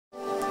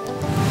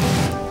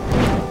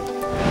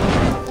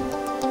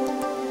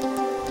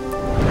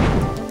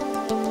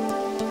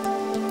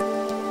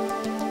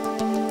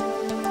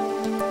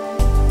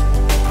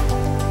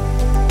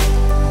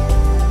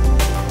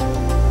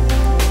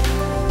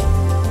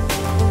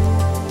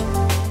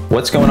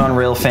What's going on,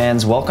 rail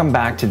fans? Welcome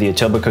back to the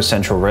Etobicoke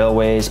Central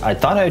Railways. I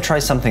thought I'd try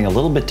something a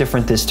little bit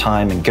different this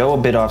time and go a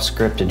bit off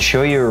script and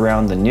show you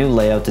around the new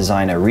layout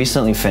design I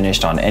recently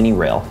finished on any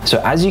rail. So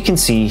as you can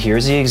see,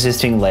 here's the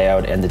existing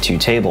layout and the two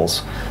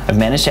tables. I've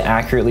managed to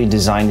accurately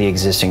design the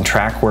existing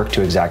track work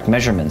to exact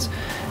measurements.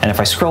 And if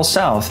I scroll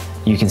south,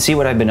 you can see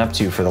what I've been up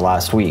to for the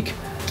last week.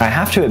 I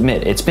have to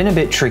admit, it's been a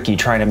bit tricky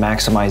trying to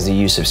maximize the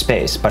use of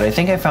space, but I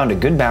think I found a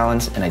good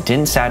balance and I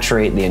didn't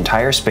saturate the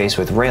entire space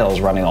with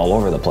rails running all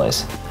over the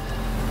place.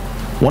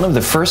 One of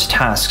the first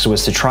tasks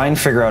was to try and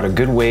figure out a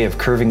good way of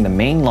curving the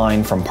main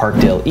line from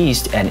Parkdale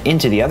East and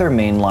into the other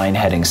main line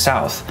heading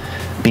south.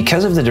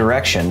 Because of the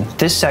direction,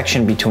 this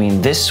section between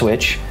this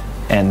switch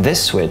and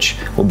this switch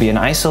will be an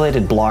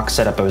isolated block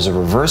set up as a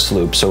reverse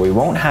loop, so we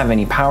won't have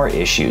any power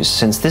issues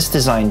since this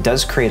design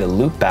does create a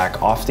loop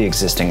back off the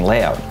existing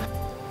layout.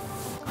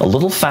 A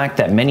little fact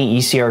that many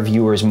ECR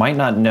viewers might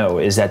not know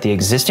is that the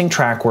existing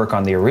track work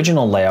on the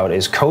original layout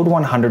is code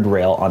 100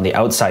 rail on the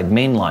outside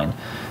main line.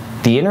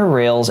 The inner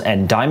rails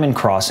and diamond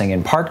crossing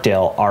in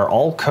Parkdale are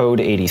all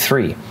code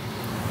 83.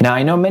 Now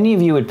I know many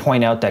of you would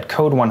point out that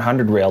code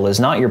 100 rail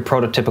is not your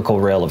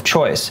prototypical rail of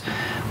choice,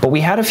 but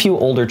we had a few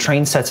older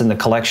train sets in the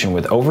collection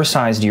with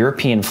oversized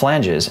European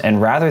flanges,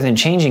 and rather than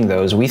changing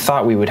those, we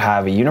thought we would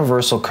have a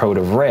universal code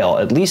of rail,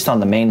 at least on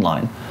the main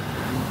line.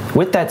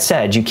 With that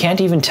said, you can't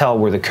even tell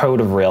where the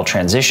code of rail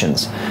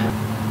transitions.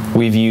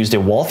 We've used a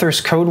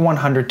Walther's code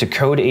 100 to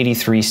code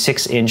 83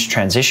 6-inch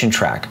transition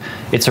track.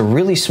 It's a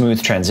really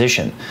smooth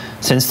transition.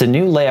 Since the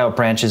new layout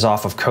branches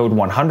off of code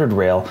 100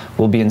 rail,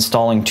 we'll be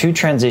installing two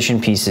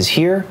transition pieces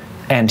here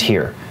and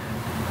here.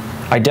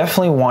 I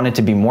definitely wanted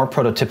to be more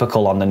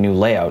prototypical on the new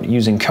layout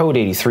using code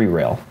 83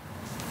 rail.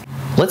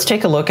 Let's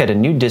take a look at a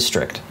new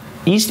district.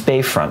 East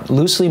Bayfront,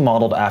 loosely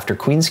modeled after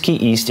Queens Quay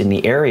East in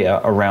the area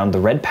around the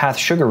Redpath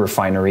Sugar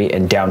Refinery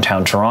in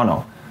downtown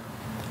Toronto.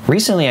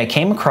 Recently, I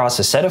came across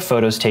a set of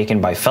photos taken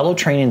by fellow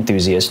train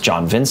enthusiast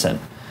John Vincent.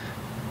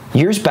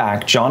 Years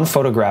back, John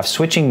photographed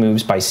switching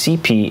moves by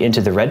CP into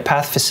the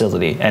Redpath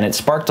facility, and it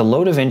sparked a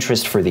load of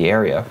interest for the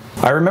area.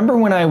 I remember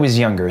when I was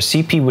younger,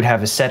 CP would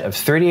have a set of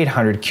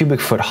 3,800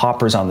 cubic foot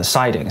hoppers on the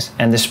sidings,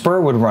 and the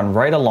spur would run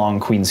right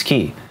along Queens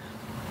Quay.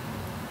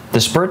 The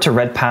spur to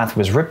Redpath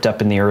was ripped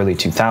up in the early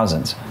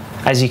 2000s.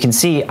 As you can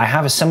see, I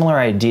have a similar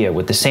idea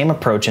with the same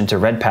approach into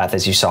Redpath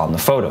as you saw in the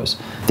photos.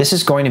 This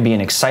is going to be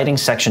an exciting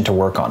section to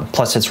work on,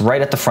 plus it's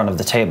right at the front of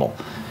the table.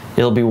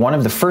 It'll be one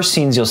of the first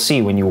scenes you'll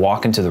see when you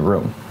walk into the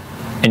room.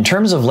 In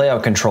terms of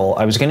layout control,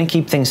 I was going to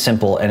keep things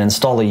simple and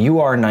install a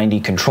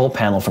UR90 control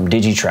panel from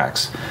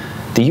Digitrax.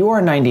 The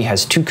UR90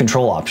 has two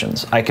control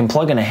options. I can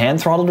plug in a hand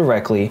throttle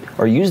directly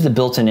or use the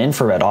built-in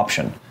infrared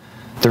option.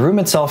 The room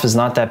itself is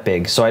not that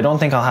big, so I don't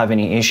think I'll have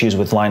any issues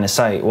with line of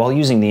sight while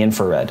using the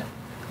infrared.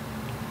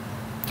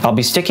 I'll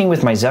be sticking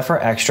with my Zephyr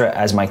Extra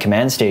as my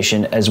command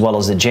station, as well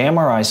as the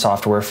JMRI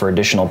software for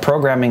additional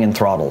programming and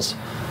throttles.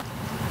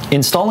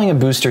 Installing a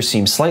booster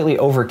seems slightly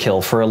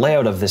overkill for a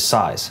layout of this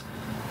size.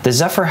 The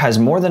Zephyr has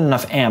more than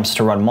enough amps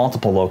to run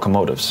multiple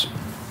locomotives.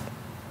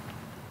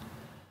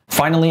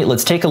 Finally,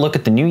 let's take a look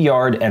at the new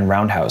yard and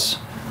roundhouse.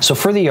 So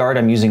for the yard,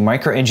 I'm using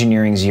Micro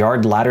Engineering's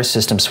yard ladder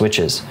system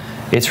switches.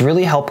 It's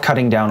really helped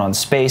cutting down on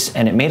space,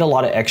 and it made a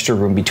lot of extra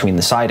room between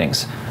the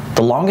sidings.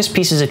 The longest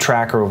pieces of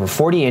track are over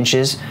 40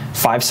 inches,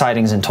 5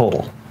 sidings in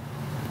total.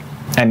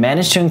 I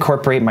managed to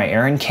incorporate my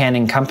Aaron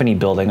Canning Company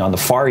building on the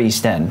far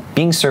east end,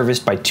 being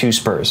serviced by 2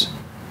 spurs.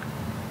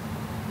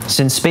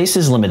 Since space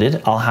is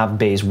limited, I'll have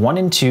bays 1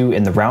 and 2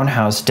 in the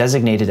roundhouse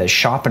designated as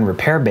shop and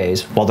repair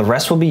bays, while the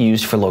rest will be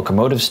used for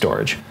locomotive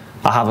storage.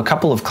 I'll have a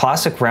couple of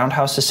classic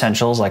roundhouse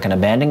essentials like an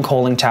abandoned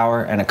coaling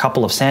tower and a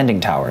couple of sanding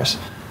towers.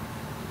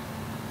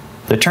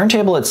 The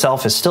turntable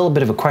itself is still a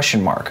bit of a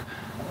question mark.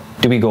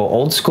 Do we go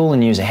old school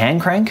and use a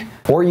hand crank,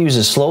 or use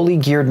a slowly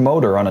geared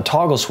motor on a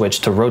toggle switch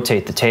to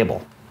rotate the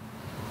table?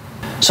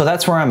 So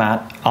that's where I'm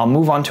at. I'll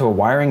move on to a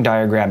wiring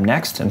diagram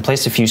next and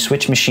place a few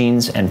switch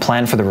machines and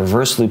plan for the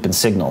reverse loop and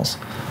signals.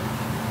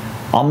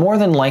 I'll more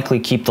than likely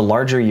keep the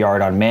larger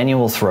yard on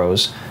manual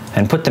throws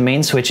and put the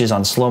main switches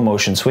on slow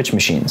motion switch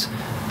machines.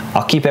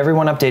 I'll keep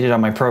everyone updated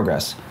on my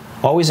progress.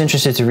 Always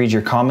interested to read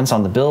your comments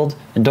on the build,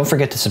 and don't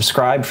forget to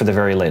subscribe for the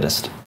very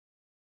latest.